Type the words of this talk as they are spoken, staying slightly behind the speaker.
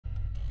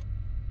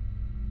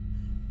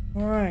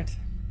All right,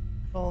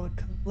 all the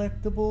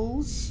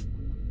collectibles,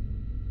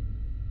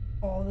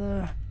 all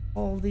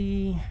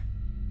the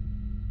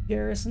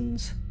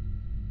garrisons.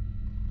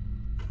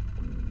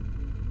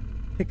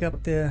 Pick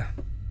up the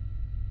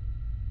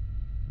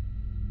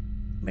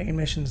main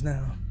missions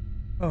now.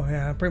 Oh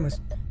yeah, I'm pretty much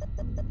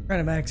trying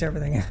to max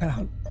everything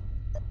out.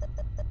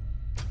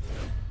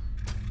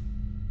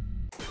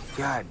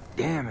 God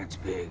damn, it's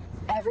big.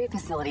 Every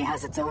facility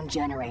has its own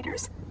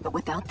generators, but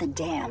without the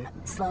dam,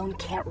 Sloan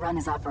can't run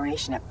his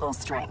operation at full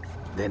strength.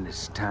 Then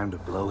it's time to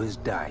blow his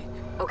dike.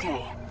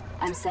 Okay,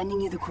 I'm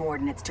sending you the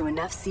coordinates to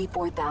enough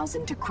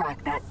C-4000 to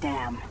crack that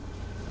dam.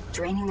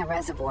 Draining the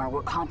reservoir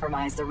will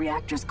compromise the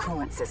reactor's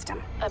coolant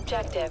system.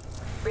 Objective,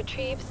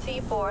 retrieve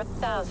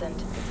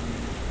C-4000.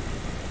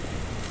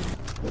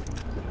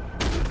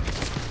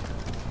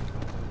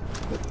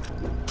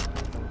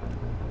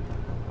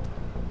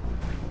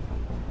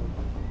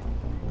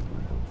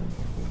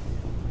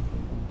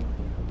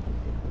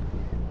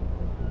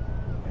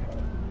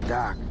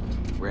 Doc,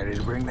 ready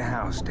to bring the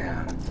house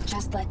down.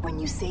 Just like when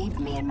you saved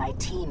me and my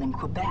team in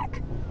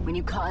Quebec, when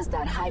you caused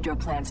that hydro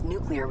plant's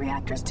nuclear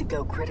reactors to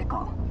go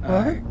critical.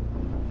 I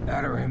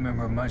don't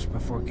remember much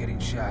before getting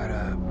shot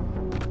up.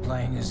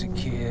 Playing as a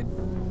kid,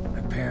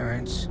 my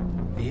parents,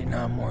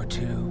 Vietnam War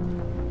II.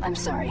 I'm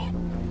sorry.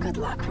 Good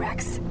luck,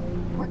 Rex.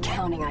 We're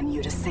counting on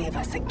you to save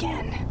us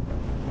again.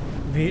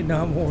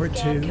 Vietnam War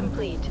Scan II.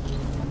 complete.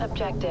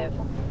 Objective,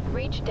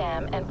 reach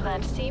dam and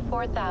plant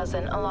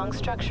C-4000 along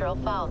structural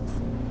faults.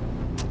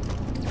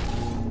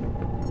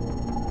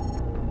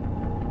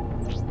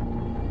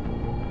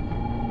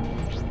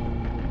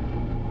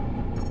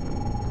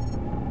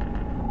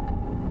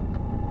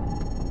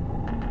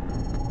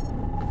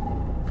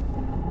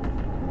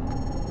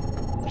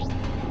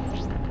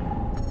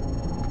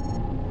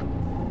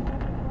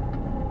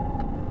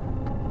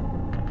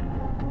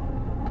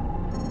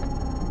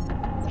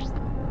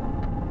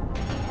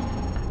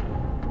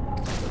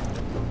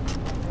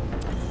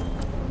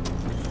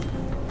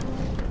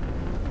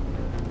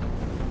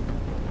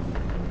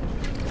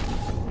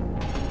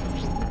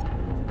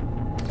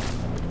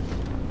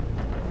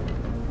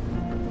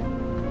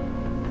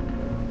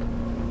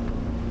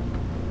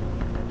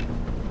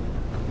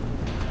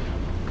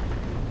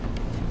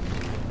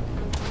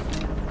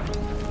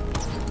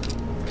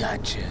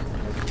 Gotcha.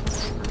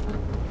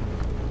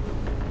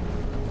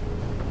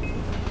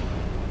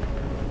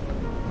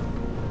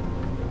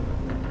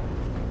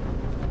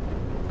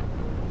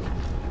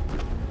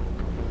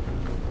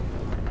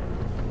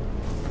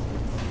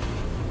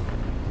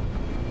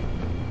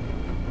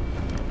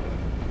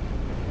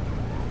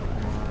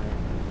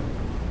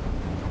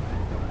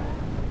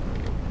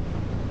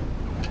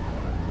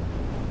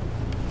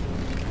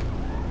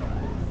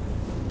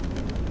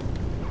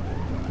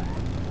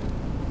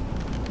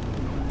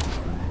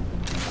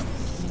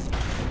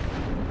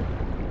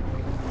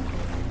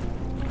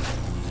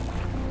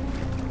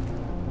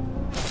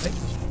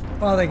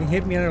 Oh, they can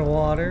hit me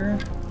underwater.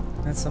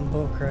 That's some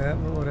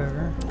bullcrap, but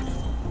whatever.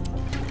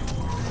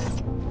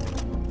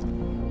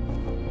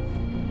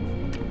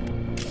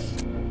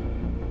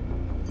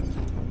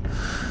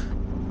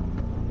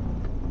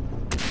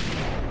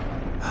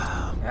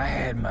 I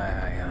had my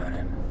eye on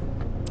him.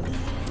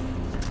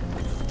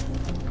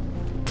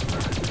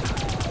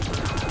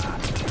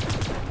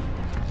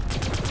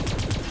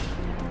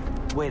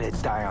 Way to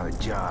die on the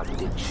job,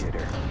 dick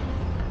shitter.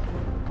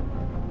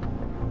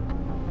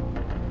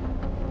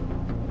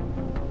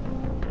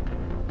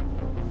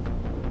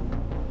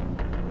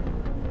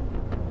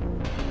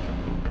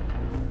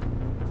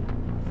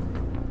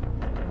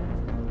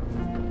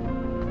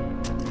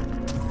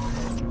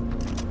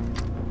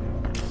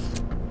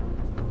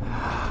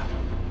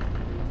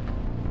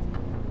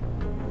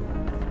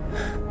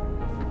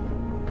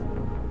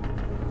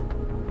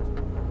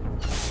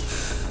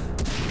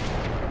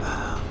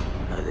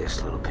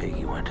 This little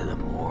piggy went to the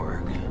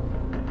morgue.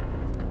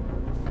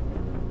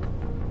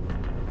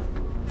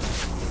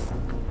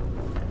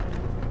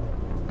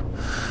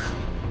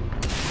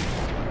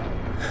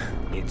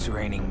 It's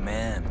raining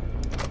men.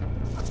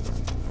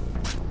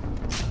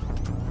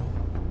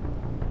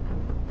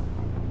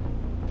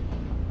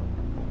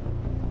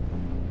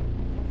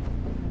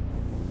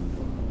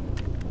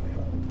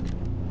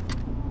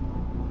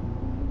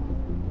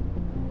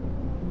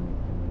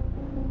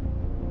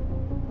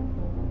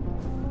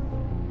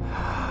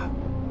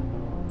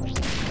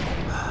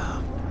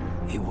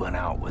 He went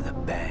out with a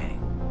bang.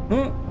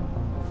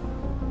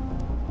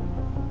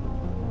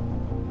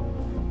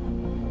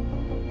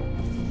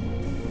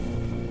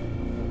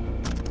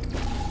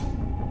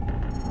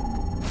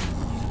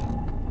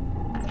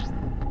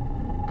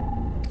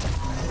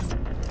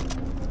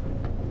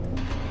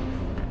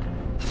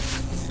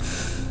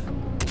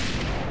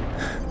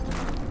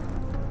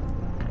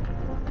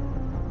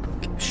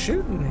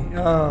 Shooting me.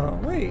 Oh,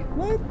 wait,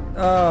 what?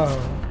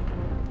 Oh.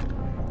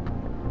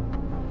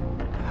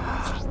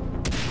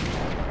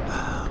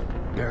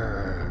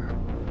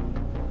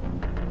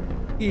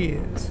 He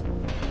is.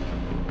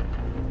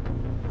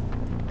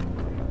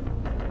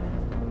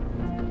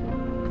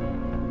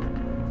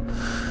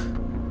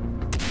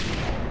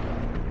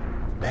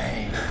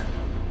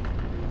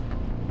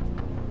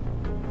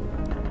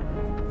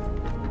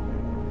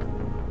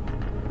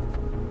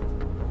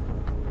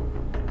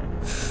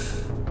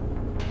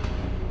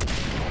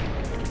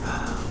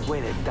 Way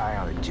to die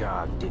on the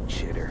job, dick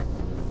shitter.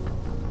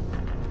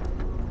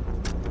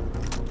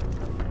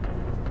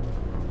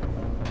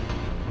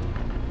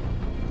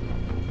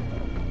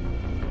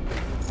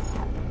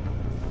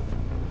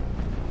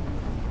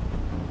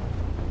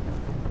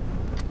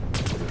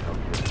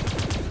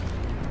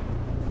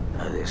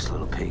 This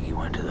little piggy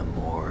went to the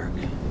morgue.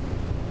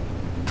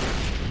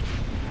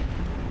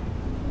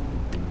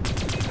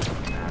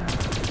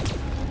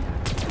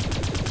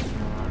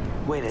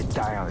 Way to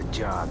die on the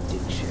job,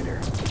 dick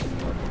shitter.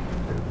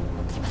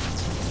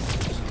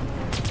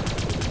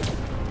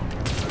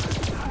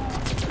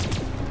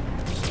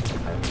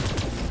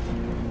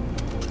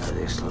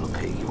 This little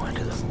piggy went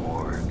to the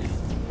morgue.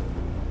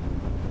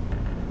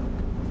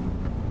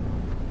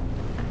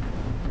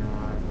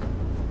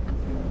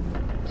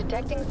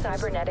 Detecting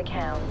cybernetic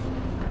hounds.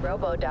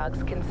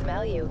 Robo-dogs can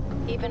smell you,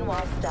 even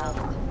while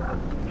stealthed.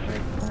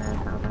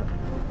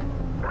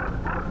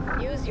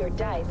 Use your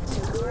dice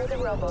to lure the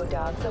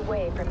robo-dogs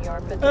away from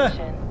your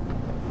position.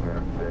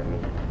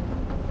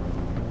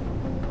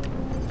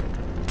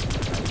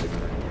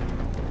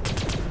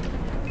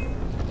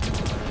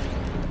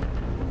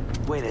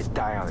 Way to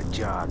die on the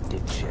job,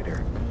 dick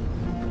shitter.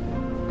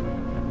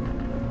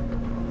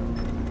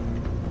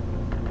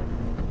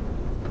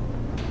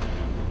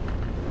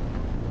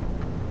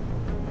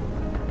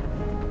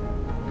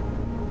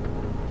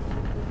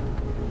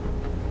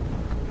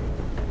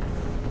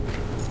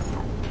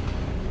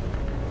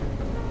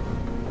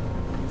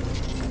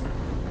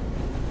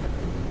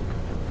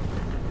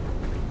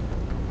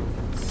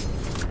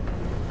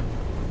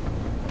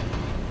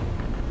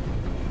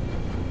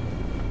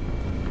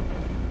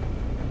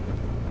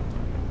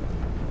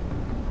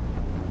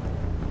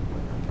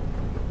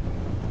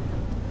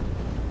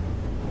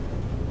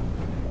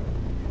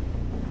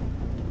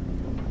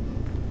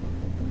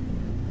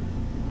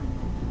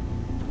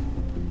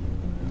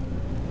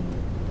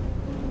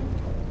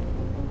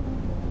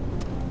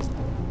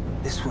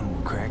 This one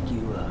will crack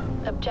you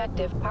up.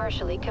 Objective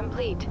partially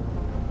complete.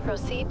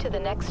 Proceed to the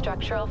next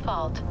structural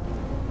fault.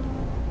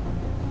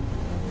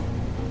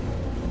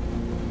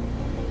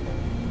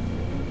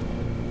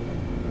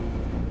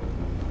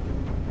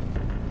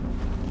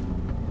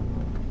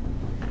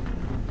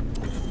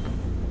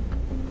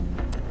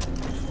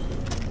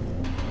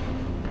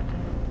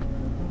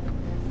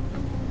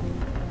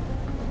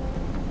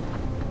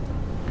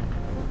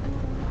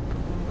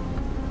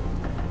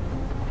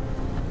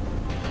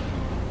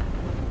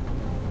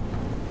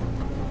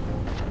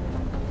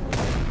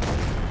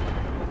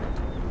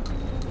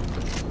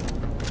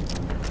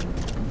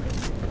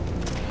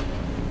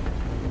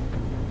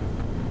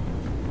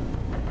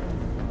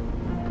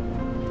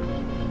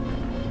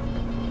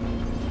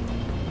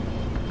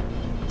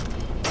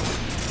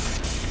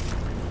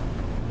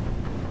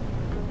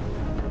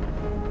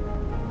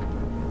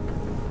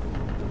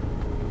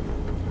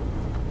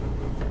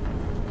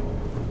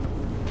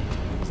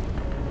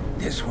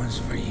 This one's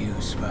for you,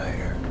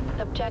 Spider.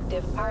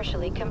 Objective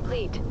partially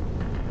complete.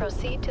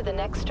 Proceed to the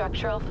next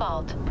structural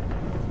fault.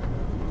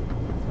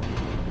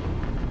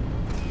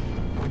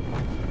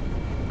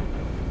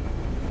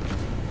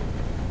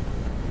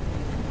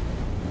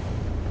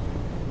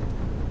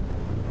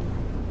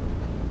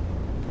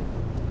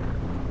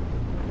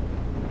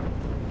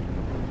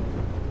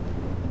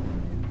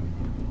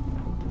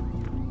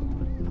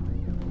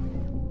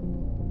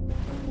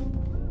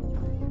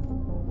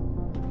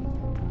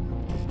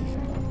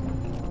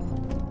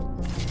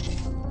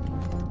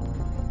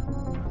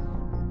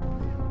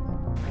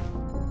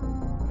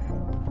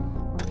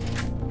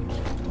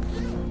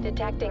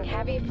 Detecting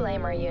heavy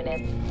flamer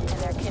units and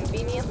their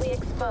conveniently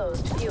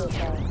exposed fuel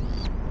tanks.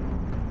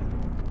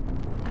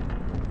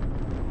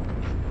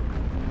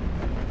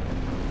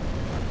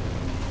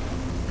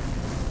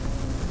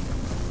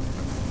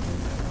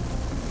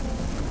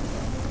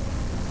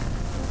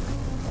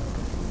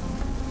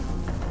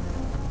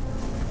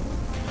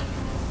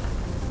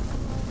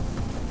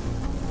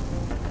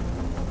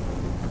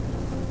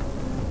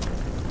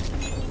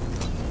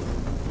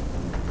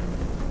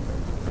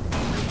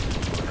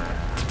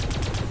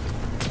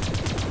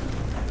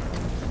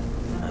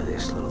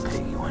 This little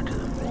piggy went to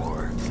the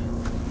morgue.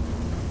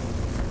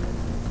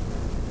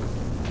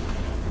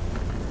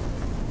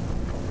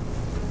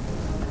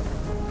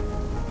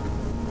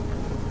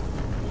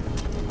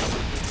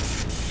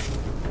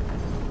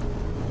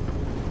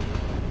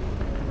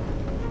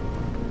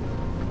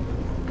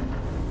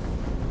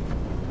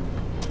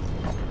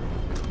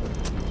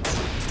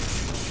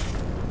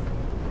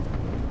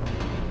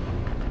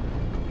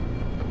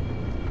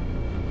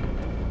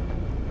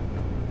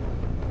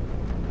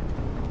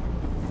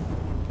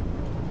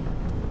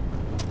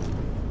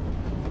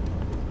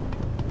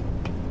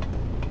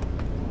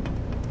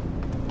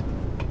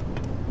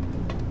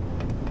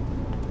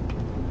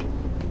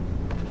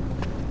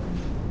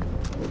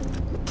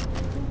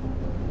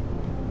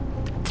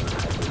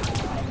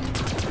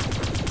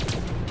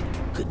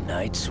 Good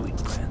night, sweet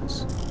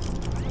prince.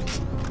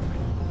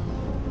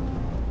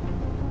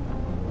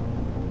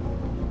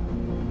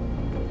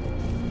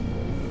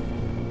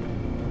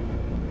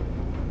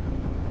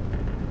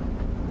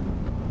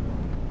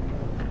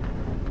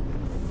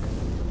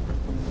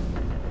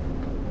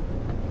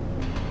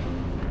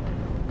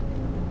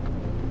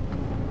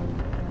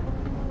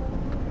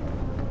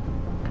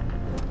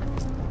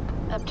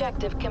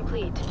 Objective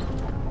complete.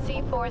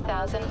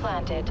 C4000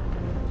 planted.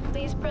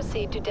 Please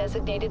proceed to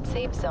designated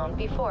safe zone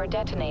before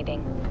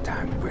detonating.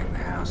 Time to bring the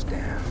house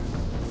down.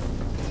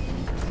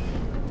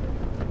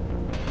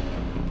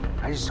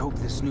 I just hope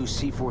this new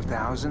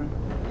C4000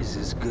 is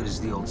as good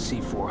as the old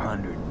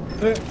C400.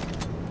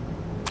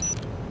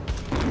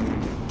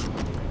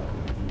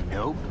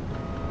 Nope,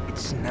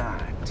 it's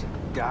not.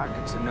 Doc,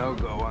 it's a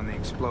no-go on the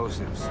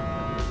explosives.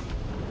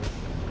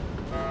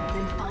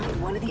 Then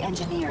find one of the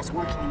engineers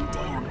working in the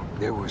dam.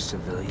 There were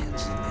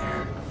civilians in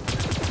there.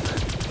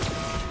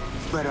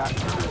 But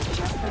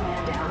Just the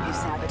man to help you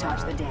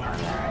sabotage the dam.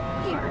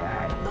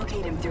 Here,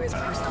 locate him through his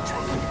personal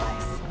tracking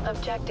device.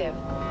 Objective.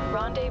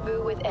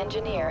 Rendezvous with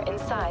engineer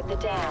inside the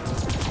dam.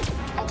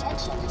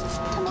 Attention!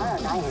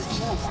 Tomorrow night is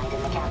chili night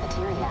in the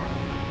cafeteria,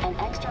 and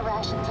extra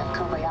rations of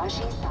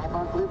Kobayashi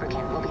Cyborg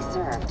Lubricant will be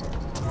served.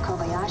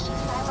 Kobayashi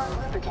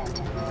Cyborg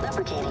Lubricant,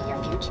 lubricating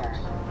your future.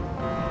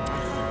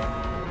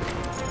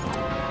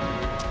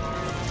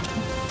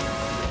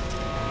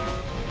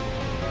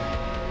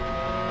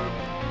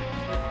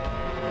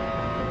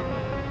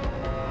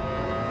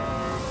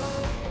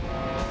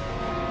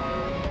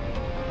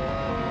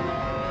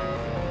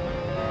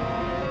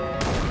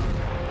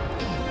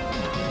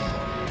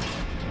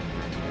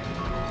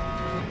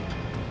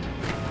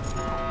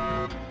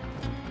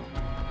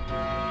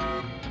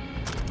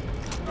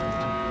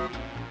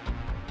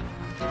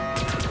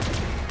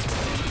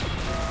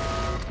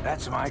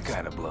 that's my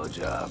kind of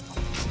blowjob.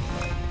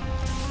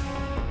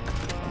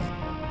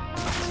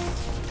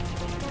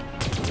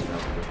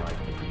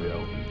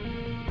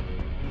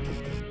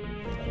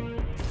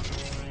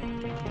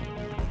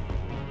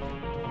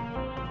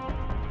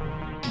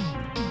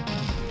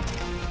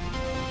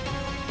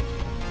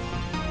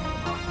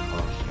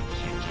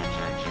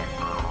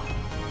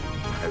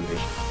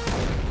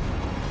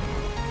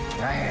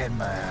 I had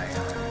my eye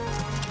on it.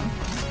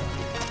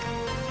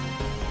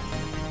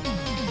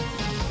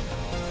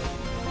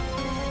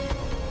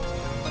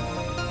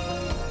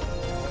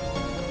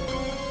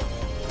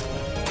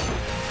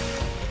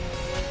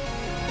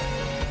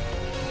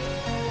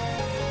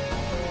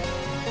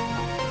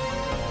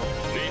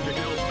 Need to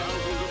kill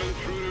thousands of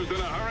intruders in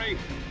a hurry?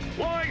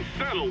 Why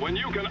settle when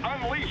you can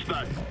unleash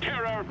the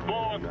Terror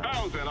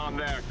 4000 on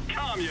their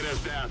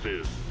communist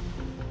asses?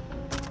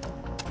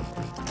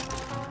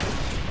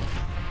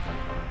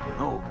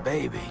 Oh,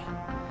 baby.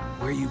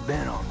 Where you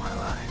been all my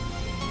life?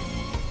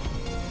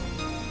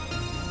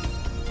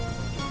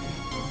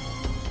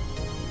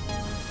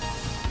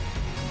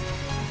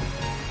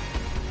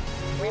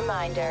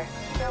 Reminder,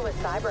 throw a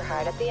cyber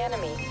heart at the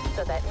enemy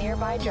so that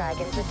nearby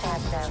dragons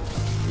attack them.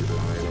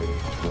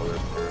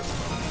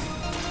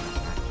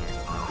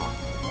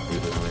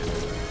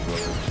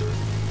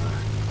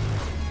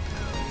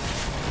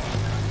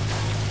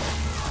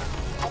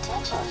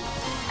 Attention!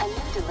 A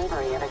new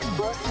delivery of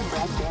explosive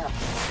red barrel.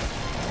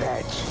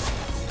 Fetch.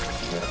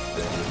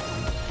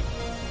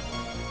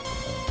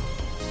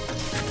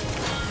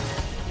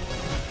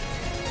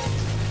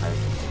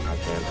 I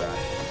can't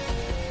die.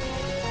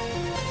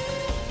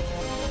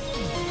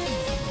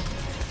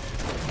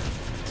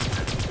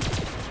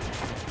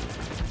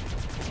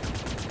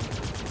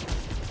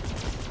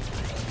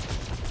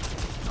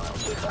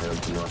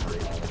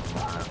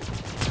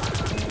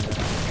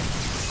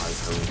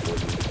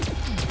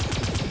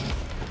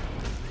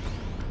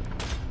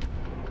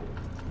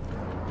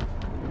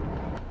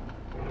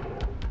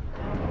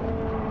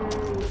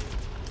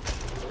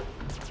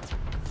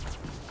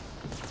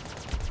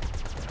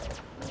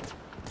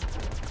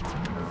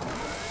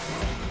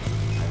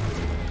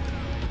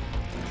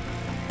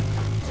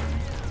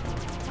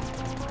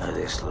 Now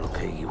this little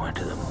piggy went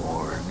to the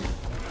morgue.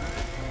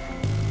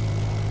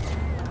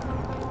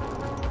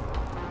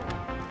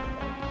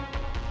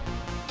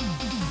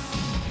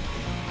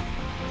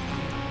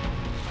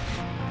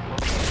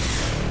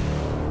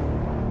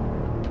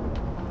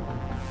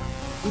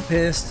 I'm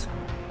pissed.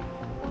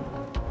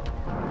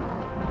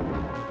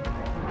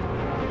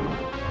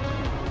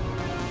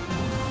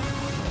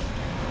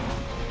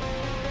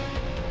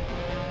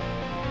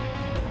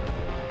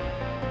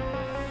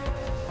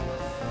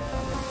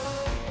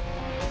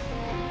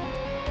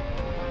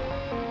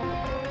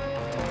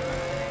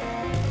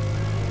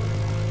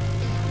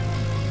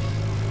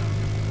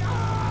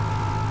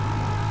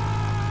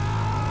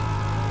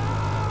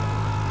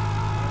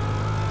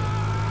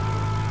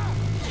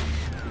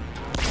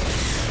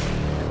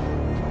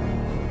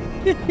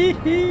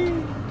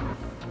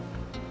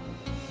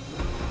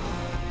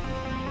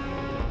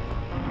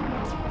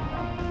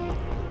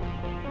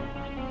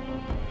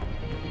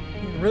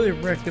 Really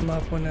wrecked him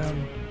up when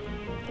in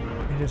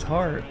his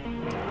heart.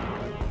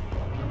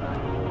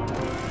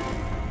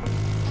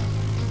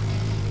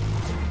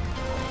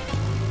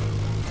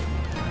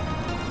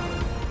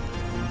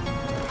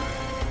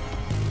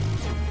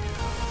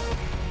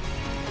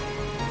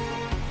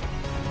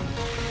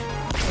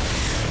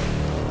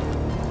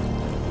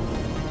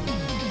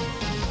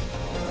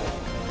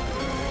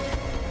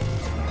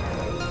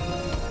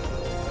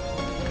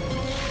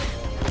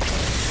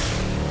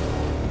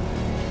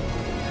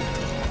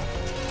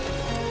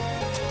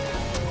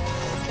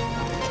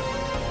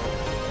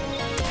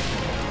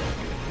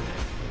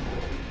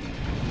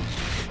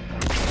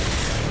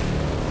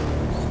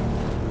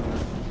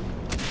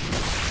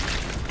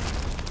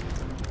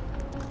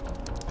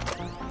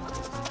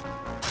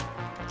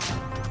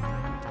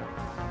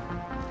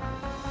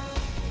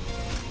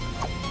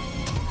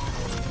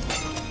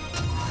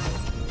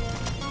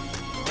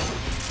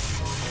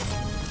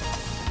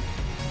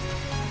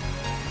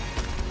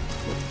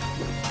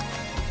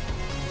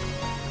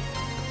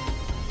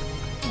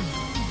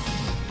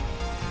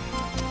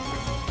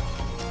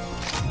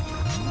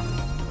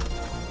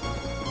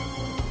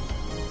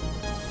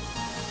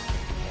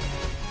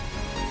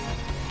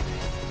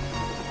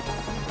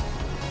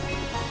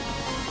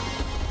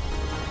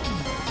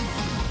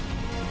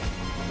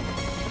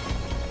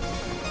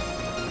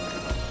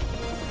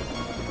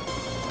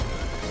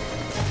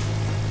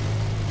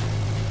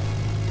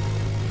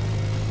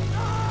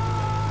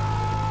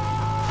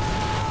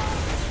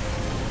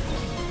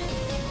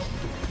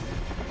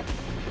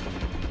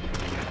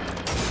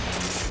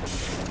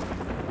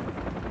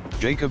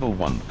 Jacob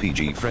 01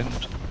 PG friend.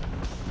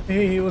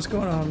 Hey, what's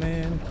going on,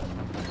 man?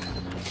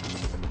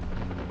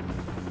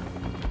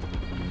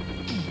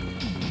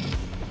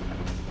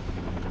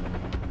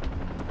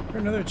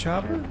 Another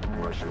chopper?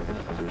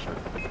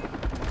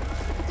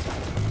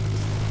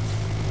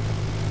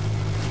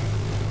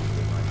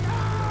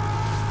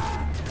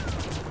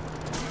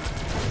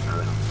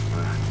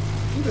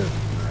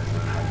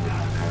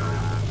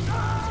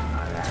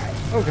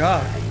 Oh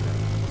god.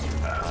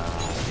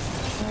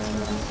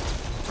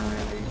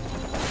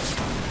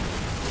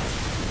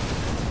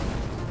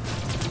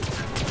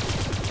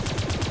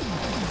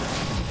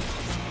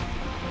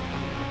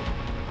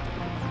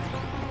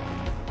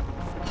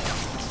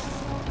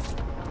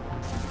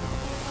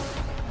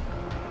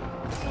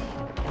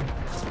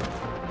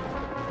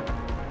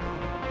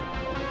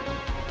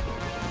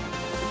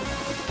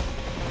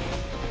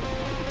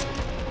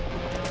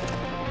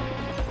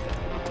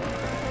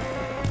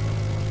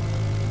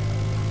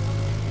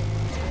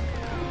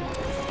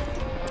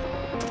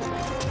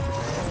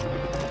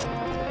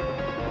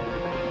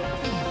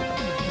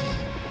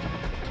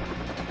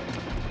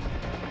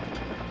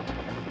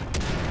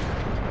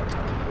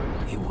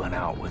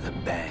 Out with a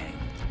bang.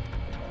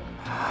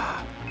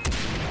 I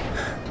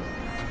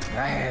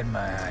had my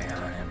eye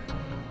on him.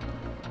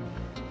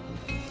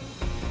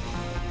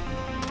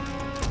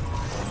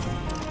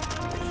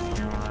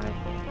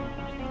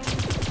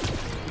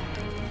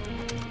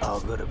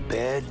 I'll go to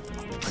bed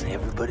when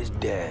everybody's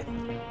dead.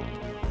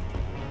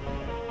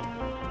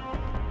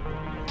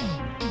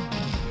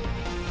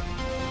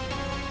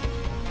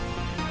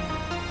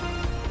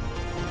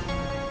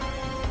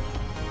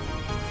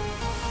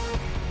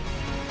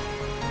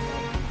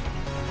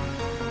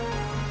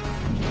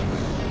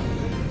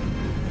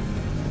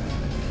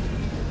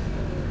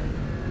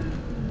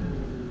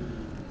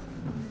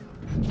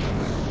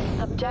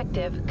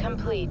 Objective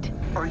complete.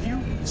 Are you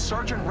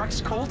Sergeant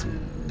Rex Colt?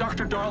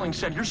 Dr. Darling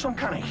said you're some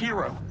kind of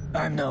hero.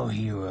 I'm no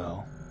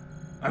hero.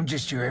 I'm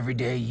just your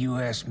everyday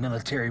U.S.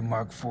 military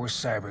Mark IV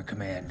Cyber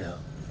Commando.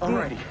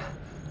 Alrighty.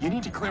 You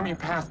need to clear me a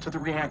path to the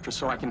reactor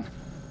so I can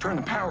turn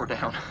the power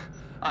down.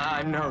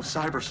 I know,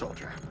 cyber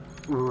soldier.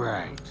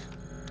 Right.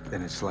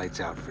 Then it's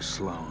lights out for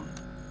Sloan.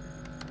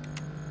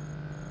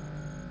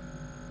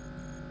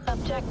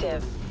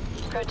 Objective.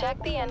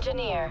 Protect the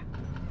engineer.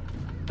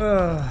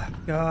 Oh,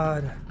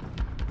 God.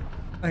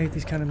 I hate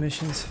these kind of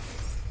missions.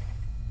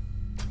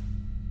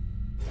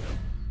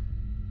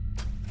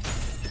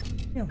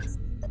 Yeah.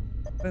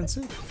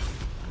 Expensive.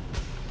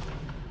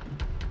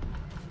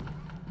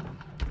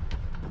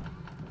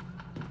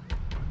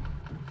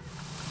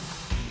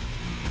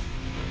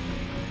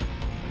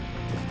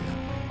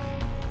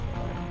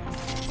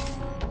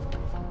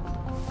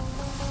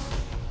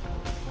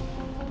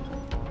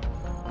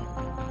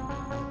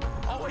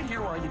 I'll wait here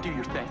while you do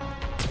your thing.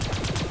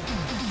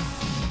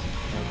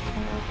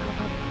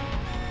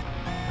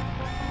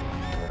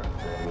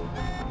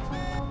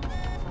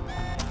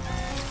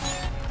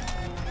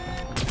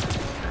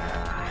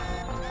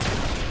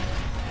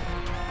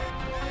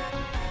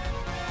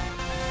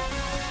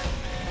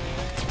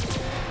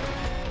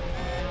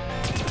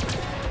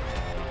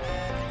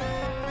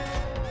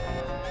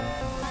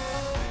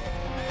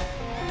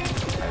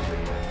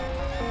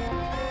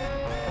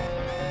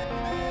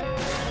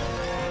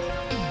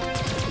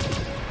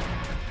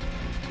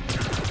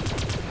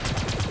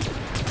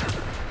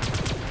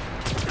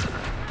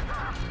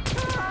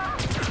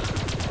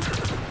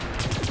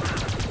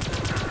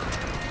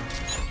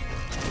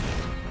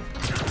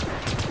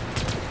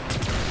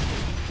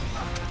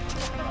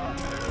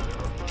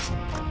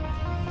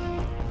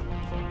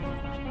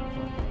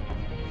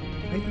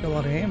 They get a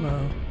lot of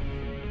ammo.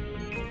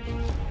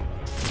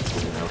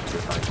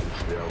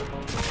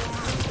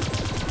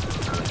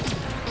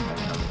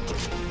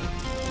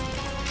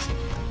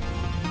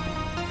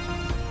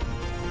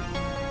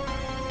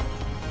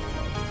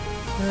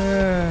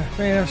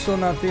 Man, I'm still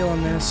not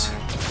feeling this.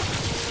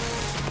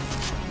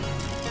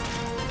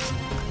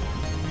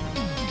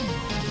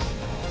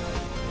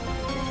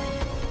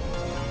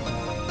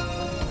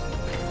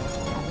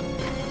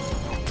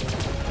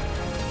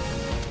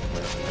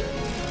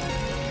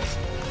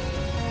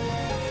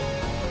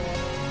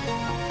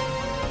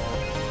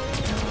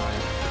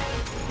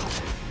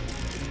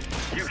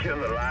 You killed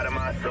a lot of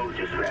my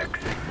soldiers, Rex.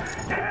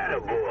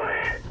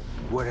 Attaboy.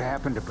 What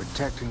happened to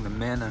protecting the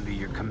men under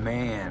your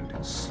command,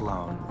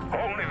 Sloan?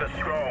 Only the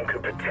strong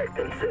could protect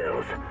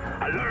themselves.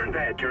 I learned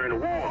that during the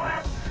war.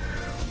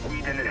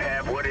 We didn't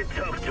have what it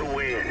took to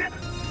win.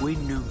 We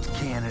nuked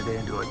Canada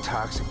into a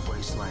toxic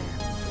wasteland.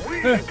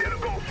 We didn't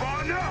go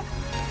far enough.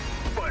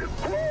 But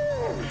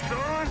whoa,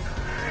 son,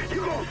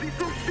 you gonna see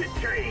some shit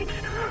change.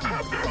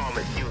 I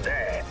promise you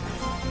that.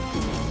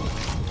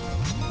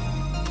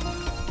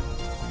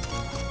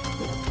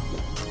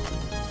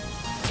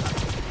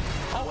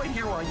 I'll wait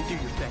here while you do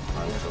your thing.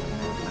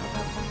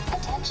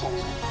 Attention.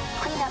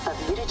 Cleanup of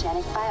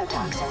mutagenic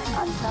biotoxins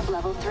on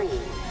sub-level 3.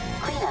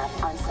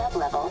 Cleanup on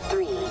sub-level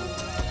 3.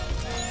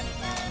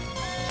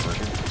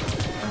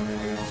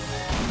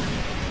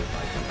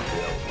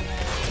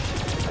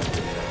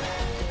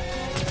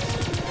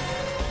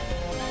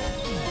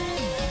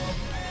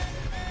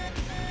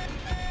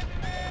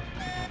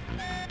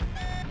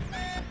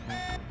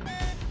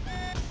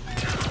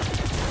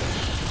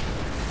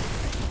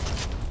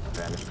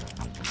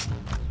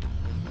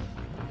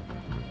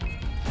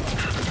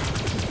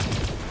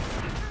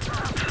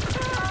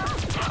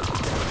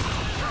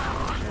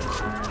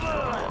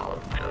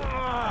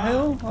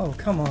 Hell? Oh,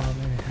 come on,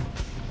 man.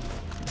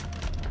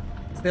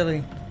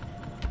 Silly.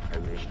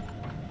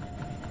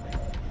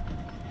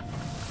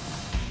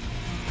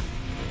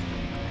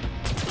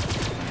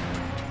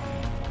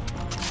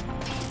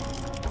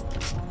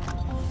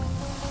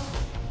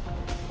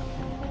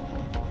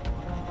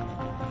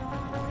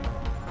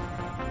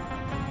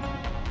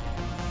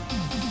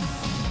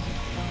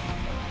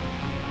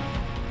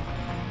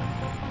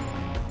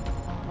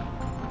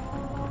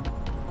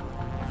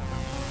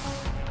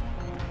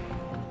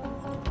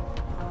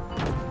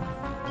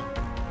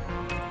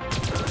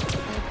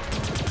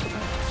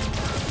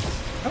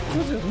 How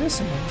was it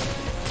missing him?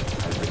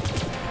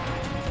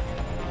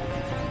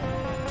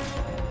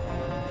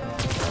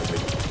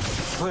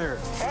 Clear.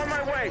 On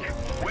my way.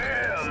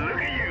 Well,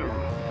 look at you.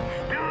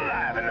 Still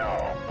alive and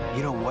all.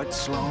 You know what,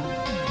 Sloan?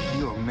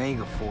 Your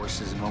Omega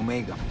Force is an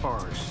Omega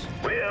farce.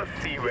 Well,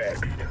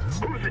 C-Rex,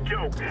 who's a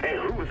joke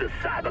and who's a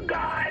cyber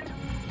god?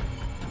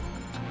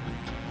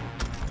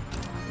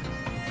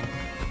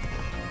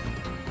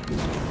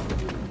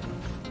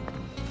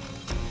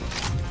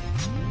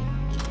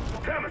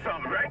 Tell me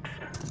something, Rex.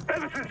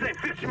 Ever since they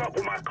fixed you up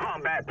with my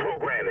combat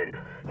programming,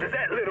 does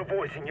that little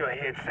voice in your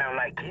head sound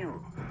like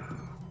you?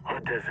 Or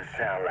does it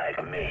sound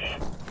like me?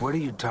 What are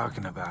you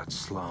talking about,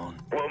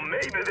 Sloan? Well,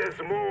 maybe there's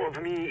more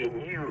of me in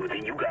you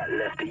than you got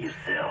left of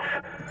yourself.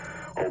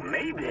 Or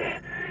maybe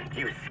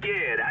you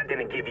scared I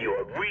didn't give you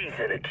a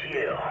reason to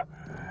kill.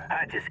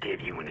 I just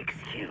gave you an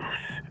excuse.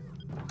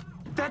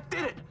 That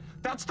did it!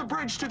 That's the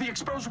bridge to the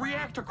exposed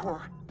reactor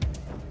core.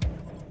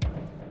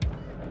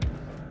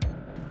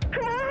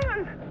 Come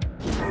on!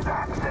 There's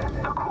access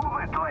to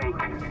Coolant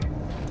Lake.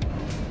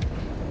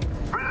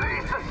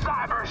 Release the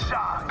cyber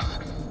shocks.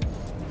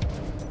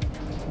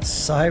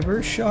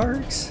 Cyber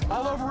sharks?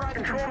 I'll override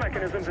control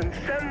mechanisms and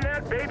send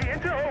that baby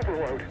into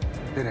overload.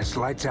 Then it's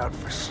lights out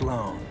for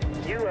Sloan.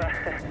 You,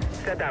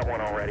 said that one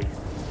already.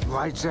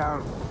 Lights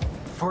out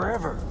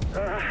forever.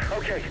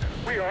 Okay.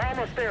 We are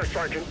almost there,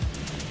 Sergeant.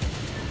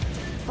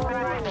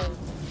 Warning.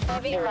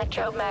 Heavy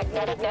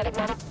electromagnetic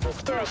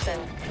distortion.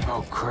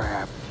 Oh,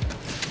 crap.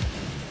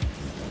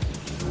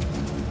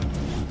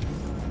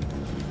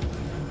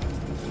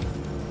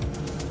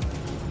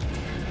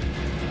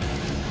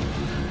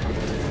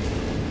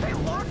 They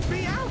locked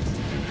me out!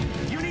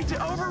 You need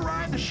to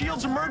override the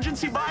shield's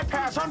emergency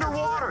bypass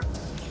underwater.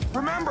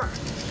 Remember,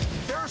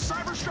 there are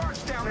cyber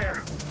sharks down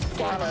there.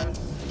 Scanning.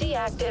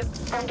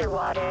 Deactive.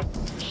 Underwater.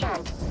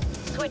 Shunt.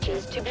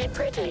 Switches to be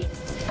pretty.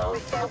 Oh,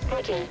 so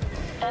pretty.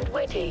 And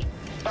witty.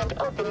 And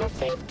open the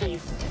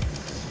safeties.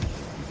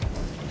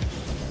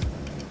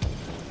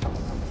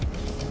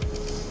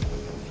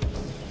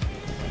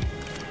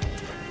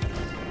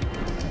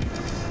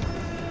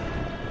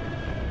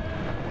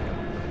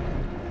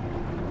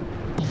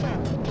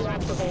 Shunt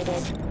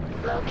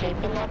deactivated.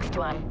 Locate the next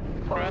one.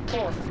 For a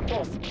kiss.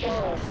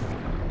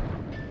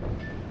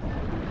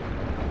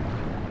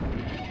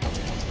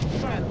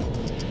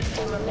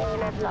 In the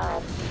name of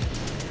love.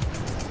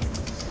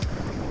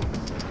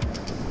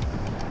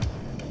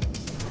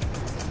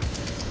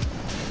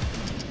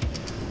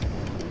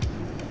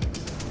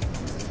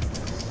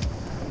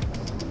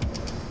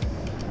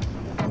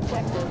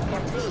 Objective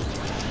complete.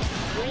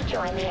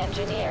 Rejoin the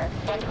engineer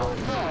and hold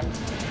hands.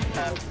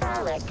 And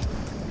frolic.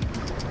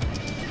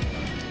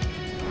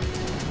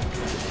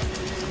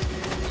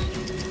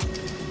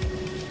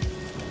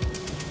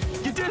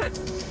 You did it!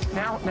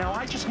 Now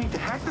I just need to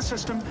hack the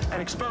system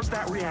and expose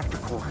that reactor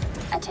core.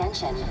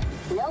 Attention.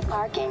 No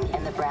parking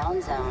in the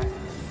brown zone.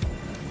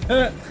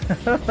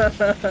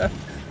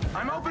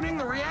 I'm opening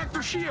the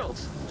reactor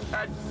shields.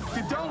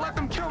 Don't let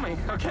them kill me,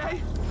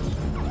 okay?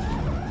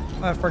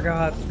 I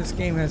forgot this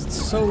game has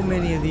so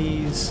many of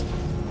these.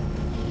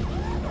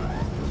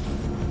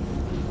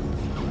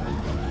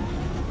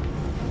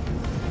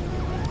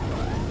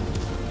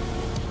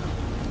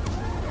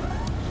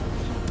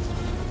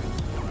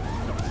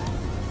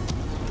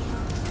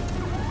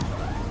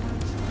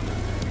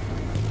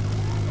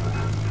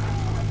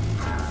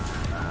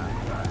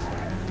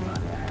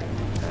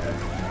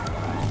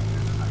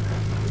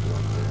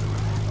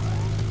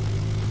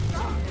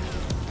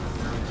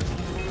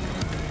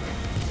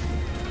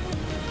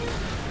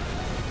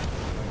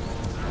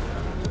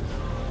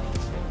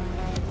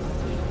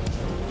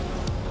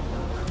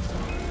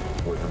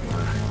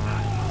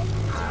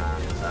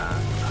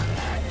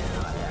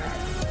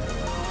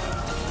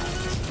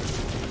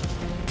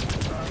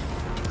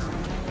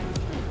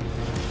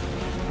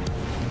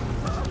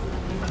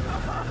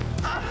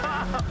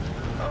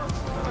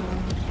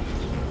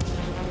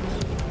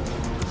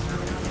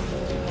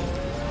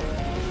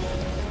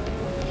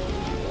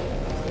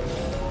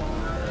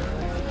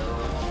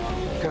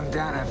 Come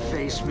down and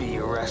face me,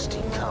 you rusty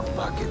cum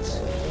buckets.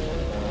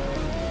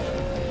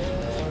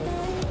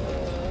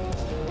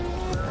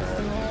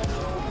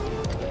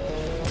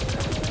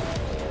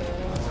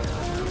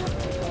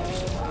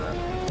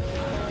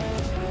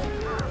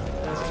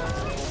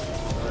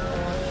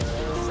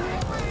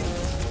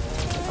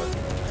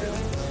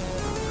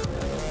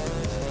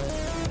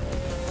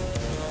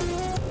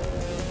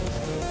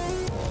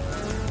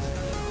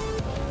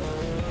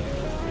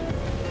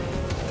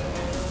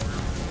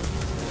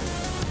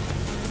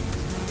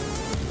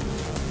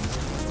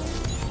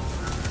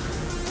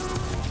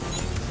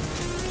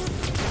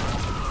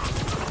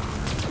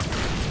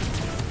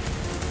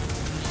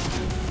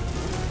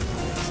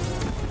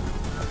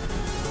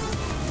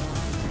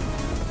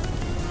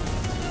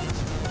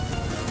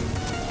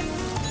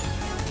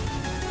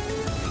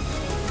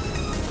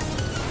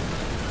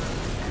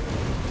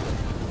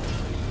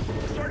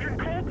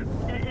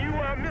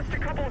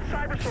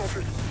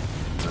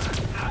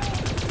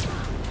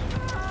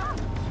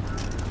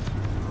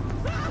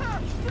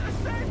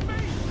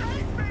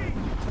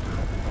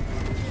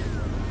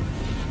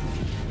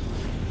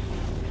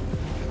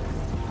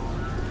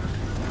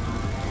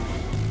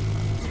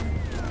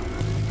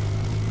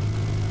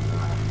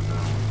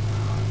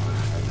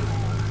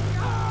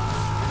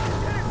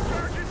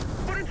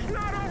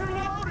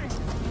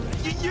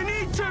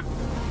 need to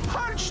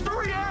punch the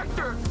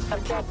reactor.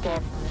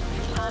 Objective.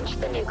 Launch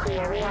the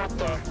nuclear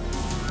reactor.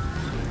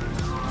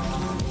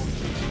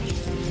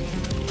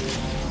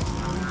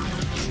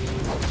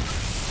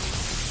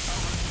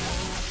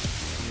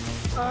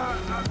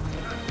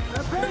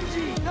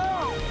 Benji,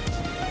 no!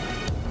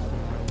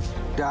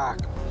 Doc,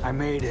 I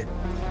made it.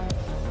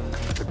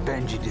 But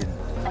Benji didn't.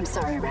 I'm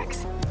sorry,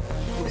 Rex.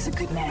 He was a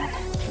good man.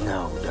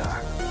 No,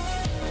 Doc.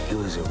 He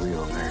was a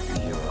real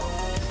American hero.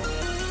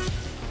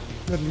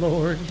 Good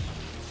lord.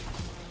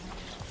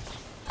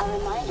 A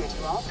reminder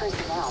to all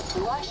personnel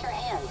to wash your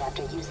hands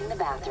after using the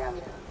bathroom.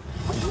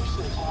 When you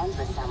shake hands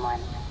with someone,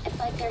 it's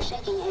like they're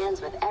shaking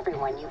hands with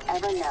everyone you've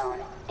ever known,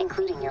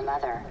 including your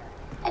mother.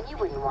 And you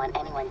wouldn't want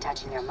anyone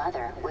touching your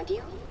mother, would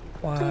you?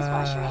 Wow. Please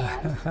wash your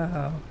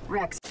hands.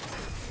 Rex,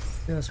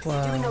 Just you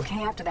doing wow.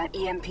 okay after that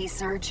EMP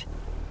surge?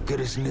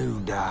 Good as new,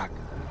 Doc.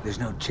 There's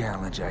no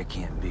challenge I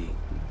can't beat.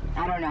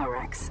 I don't know,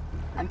 Rex.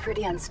 I'm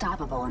pretty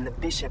unstoppable in the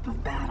Bishop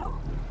of Battle.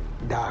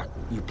 Doc,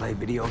 you play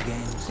video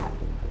games?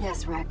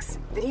 Yes, Rex.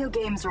 Video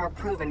games are a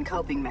proven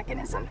coping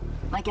mechanism,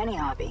 like any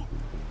hobby.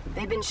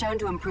 They've been shown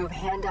to improve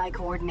hand-eye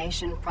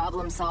coordination,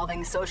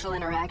 problem-solving, social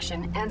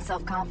interaction, and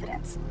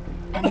self-confidence.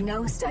 And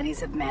no studies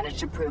have managed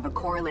to prove a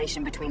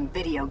correlation between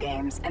video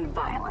games and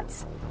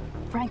violence.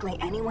 Frankly,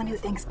 anyone who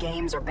thinks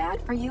games are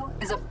bad for you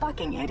is a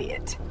fucking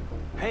idiot.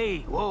 Hey,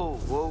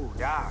 whoa,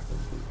 Doc.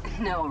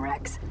 No,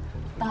 Rex.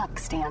 FUCK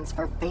stands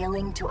for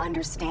failing to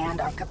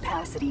understand our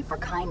capacity for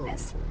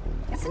kindness.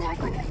 It's an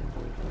acronym.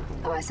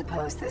 Though I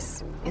suppose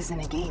this isn't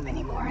a game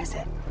anymore, is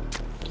it?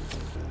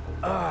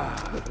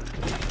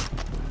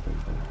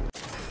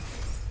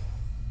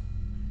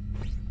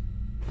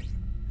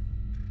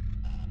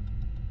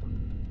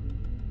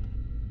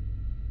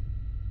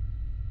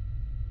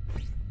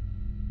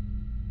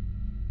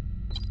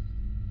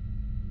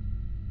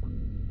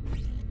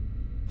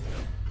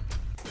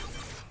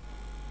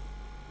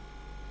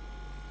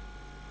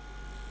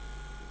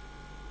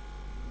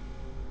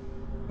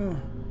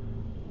 Hmm.